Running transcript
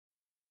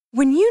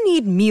When you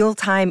need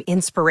mealtime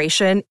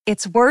inspiration,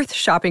 it's worth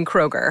shopping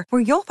Kroger,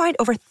 where you'll find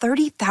over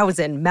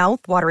 30,000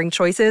 mouth-watering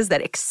choices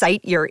that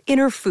excite your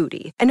inner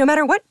foodie. And no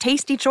matter what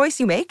tasty choice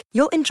you make,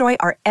 you'll enjoy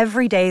our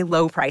everyday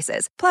low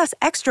prices, plus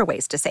extra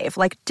ways to save,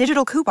 like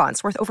digital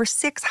coupons worth over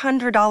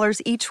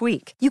 $600 each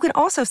week. You can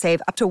also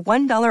save up to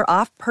 $1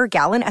 off per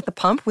gallon at the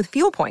pump with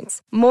fuel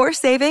points. More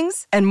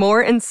savings and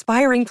more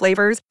inspiring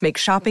flavors make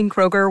shopping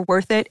Kroger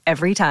worth it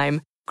every time.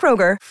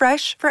 Kroger,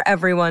 fresh for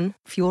everyone.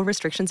 Fuel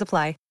restrictions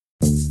apply.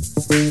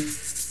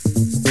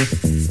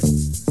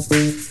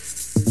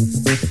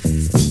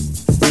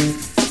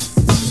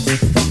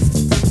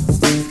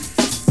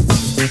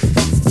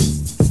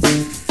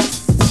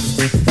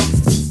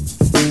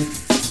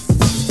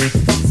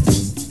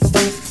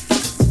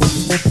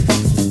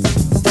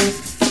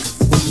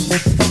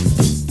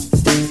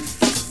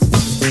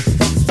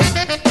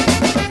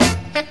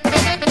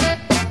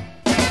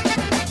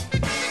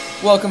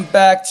 Welcome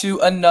back to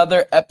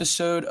another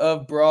episode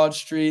of Broad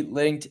Street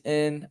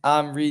Linc'd-In.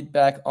 I'm Reed,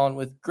 back on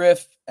with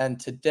Griff, and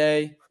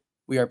today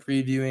we are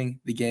previewing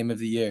the game of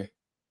the year.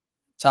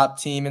 Top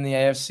team in the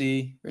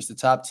AFC versus the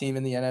top team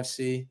in the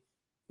NFC.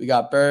 We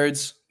got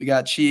Birds, we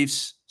got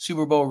Chiefs,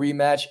 Super Bowl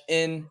rematch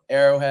in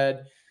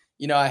Arrowhead.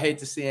 You know, I hate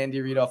to see Andy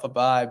Reid off a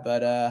bye,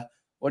 but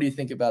what do you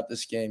think about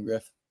this game,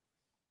 Griff?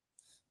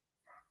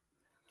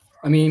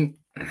 I mean,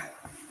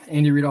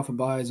 Andy Reid off a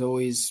bye is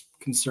always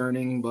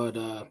concerning,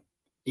 but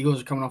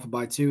Eagles are coming off a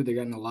bye too. They're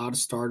getting a lot of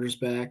starters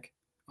back.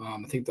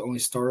 I think the only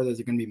starter that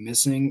they're going to be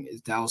missing is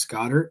Dallas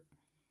Goedert,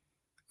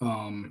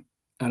 and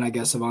I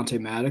guess Avonte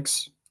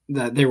Maddox,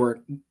 that they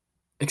were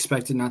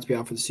expected not to be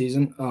out for the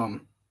season.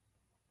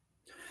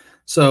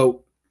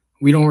 So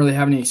we don't really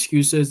have any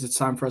excuses. It's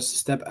time for us to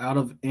step out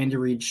of Andy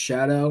Reid's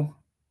shadow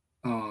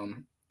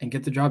and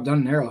get the job done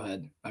in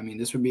Arrowhead. I mean,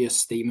 this would be a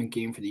statement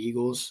game for the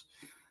Eagles.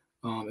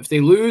 If they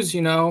lose,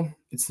 you know,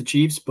 it's the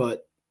Chiefs,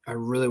 but I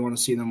really want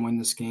to see them win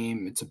this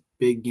game. It's a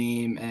big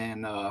game,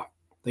 and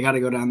they got to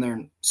go down there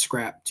and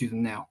scrap tooth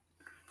and nail.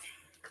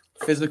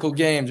 Physical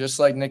game, just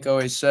like Nick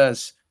always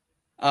says.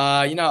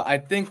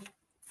 I think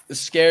the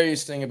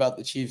scariest thing about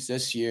the Chiefs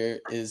this year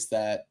is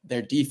that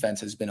their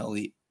defense has been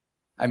elite.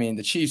 I mean,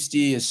 the Chiefs'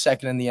 D is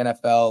second in the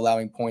NFL,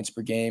 allowing points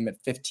per game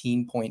at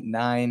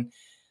 15.9.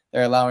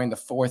 They're allowing the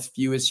fourth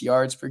fewest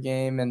yards per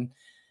game, and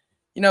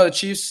you know, the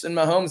Chiefs and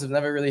Mahomes have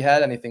never really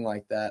had anything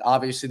like that.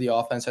 Obviously, the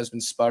offense has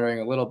been sputtering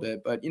a little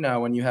bit, but, you know,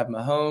 when you have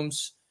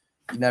Mahomes,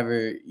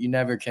 you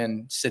never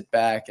can sit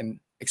back and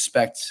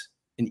expect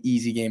an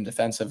easy game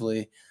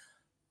defensively.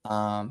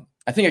 I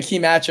think a key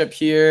matchup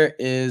here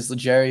is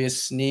L'Jarius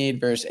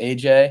Sneed versus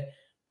AJ.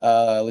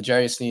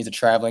 L'Jarius Sneed's a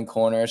traveling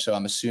corner, so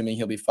I'm assuming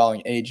he'll be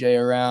following AJ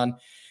around.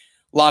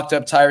 Locked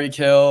up Tyreek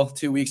Hill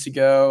 2 weeks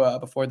ago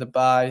before the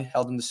bye,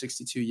 held him to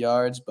 62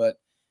 yards, but,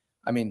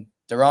 I mean,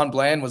 Deron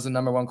Bland was the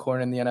number one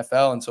corner in the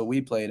NFL until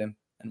we played him,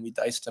 and we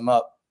diced him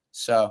up.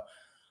 So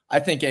I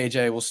think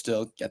AJ will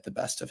still get the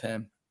best of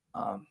him.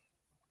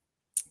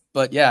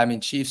 But, yeah, I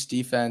mean, Chiefs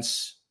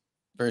defense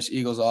versus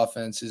Eagles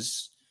offense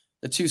is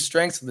the two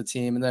strengths of the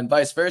team, and then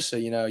vice versa.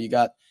 You know, you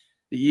got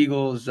the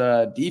Eagles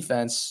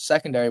defense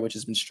secondary, which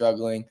has been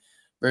struggling,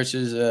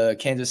 versus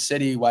Kansas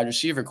City wide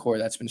receiver core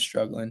that's been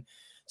struggling.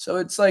 So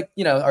it's like,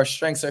 you know, our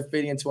strengths are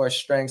fitting into our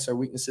strengths, our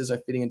weaknesses are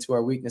fitting into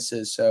our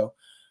weaknesses. So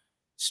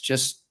it's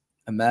just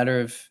a matter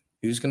of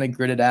who's going to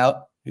grit it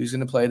out, who's going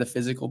to play the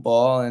physical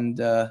ball and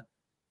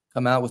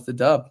come out with the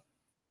dub.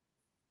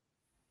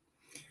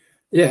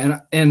 Yeah,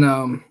 and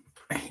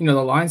you know,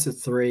 the line's at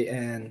 3,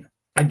 and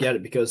I get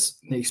it because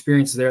the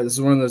experience is there. This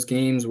is one of those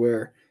games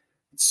where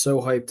it's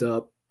so hyped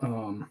up,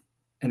 and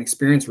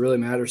experience really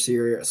matters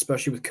here,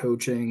 especially with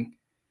coaching.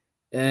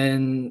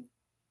 And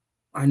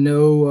I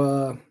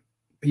know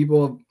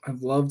people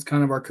have loved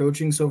kind of our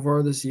coaching so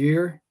far this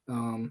year.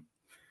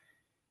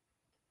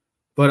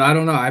 But I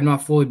don't know. I'm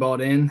not fully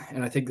bought in,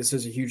 and I think this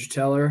is a huge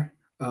teller,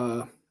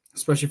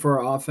 especially for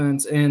our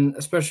offense, and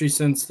especially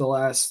since the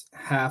last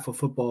half of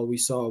football we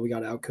saw we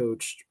got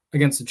outcoached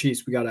against the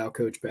Chiefs. We got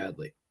outcoached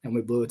badly, and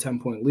we blew a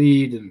 10-point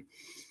lead, and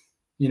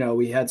you know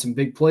we had some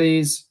big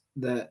plays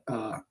that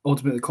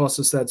ultimately cost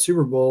us that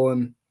Super Bowl,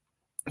 and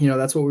you know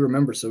that's what we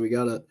remember. So we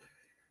gotta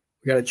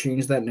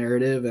change that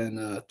narrative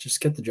and just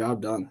get the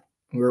job done.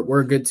 We're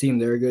a good team.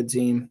 They're a good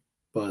team,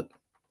 but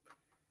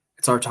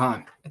it's our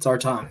time. It's our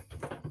time.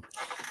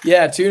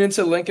 Yeah, tune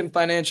into Lincoln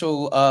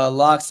Financial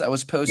Locks that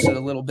was posted a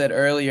little bit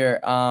earlier.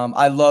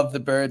 I love the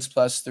Birds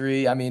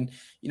 +3. I mean,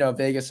 you know,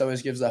 Vegas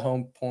always gives the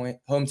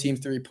home team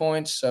 3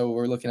 points, so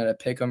we're looking at a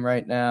pick 'em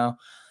right now.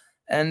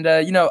 And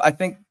you know, I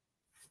think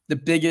the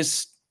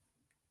biggest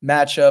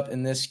matchup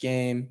in this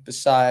game,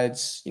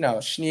 besides you know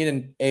Snead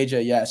and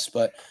AJ, yes,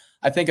 but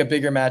I think a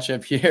bigger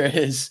matchup here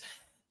is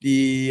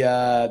the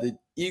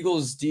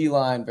Eagles D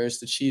line versus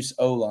the Chiefs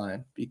O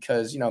line,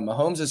 because you know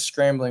Mahomes is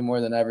scrambling more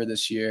than ever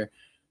this year.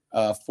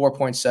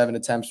 4.7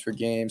 attempts per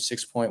game,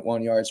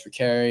 6.1 yards per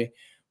carry.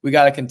 We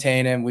got to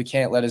contain him. We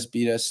can't let us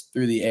beat us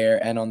through the air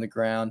and on the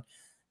ground.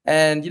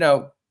 And, you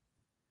know,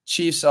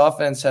 Chiefs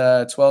offense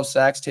had 12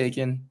 sacks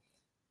taken.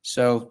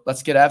 So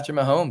let's get after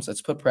Mahomes.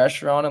 Let's put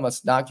pressure on him.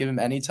 Let's not give him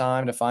any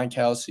time to find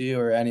Kelsey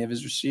or any of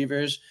his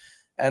receivers.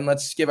 And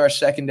let's give our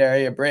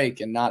secondary a break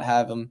and not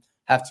have him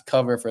have to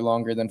cover for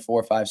longer than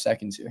 4 or 5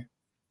 seconds here.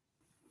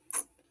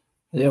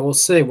 Yeah, we'll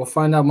see. We'll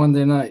find out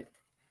Monday night.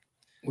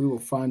 We will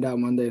find out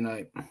Monday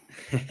night.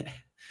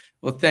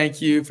 Well,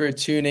 thank you for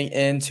tuning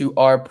in to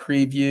our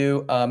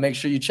preview. Make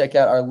sure you check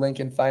out our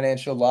Linc'd-In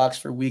financial locks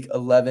for week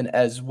 11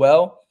 as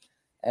well.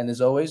 And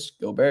as always,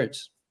 go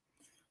Birds.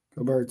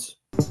 Go Birds.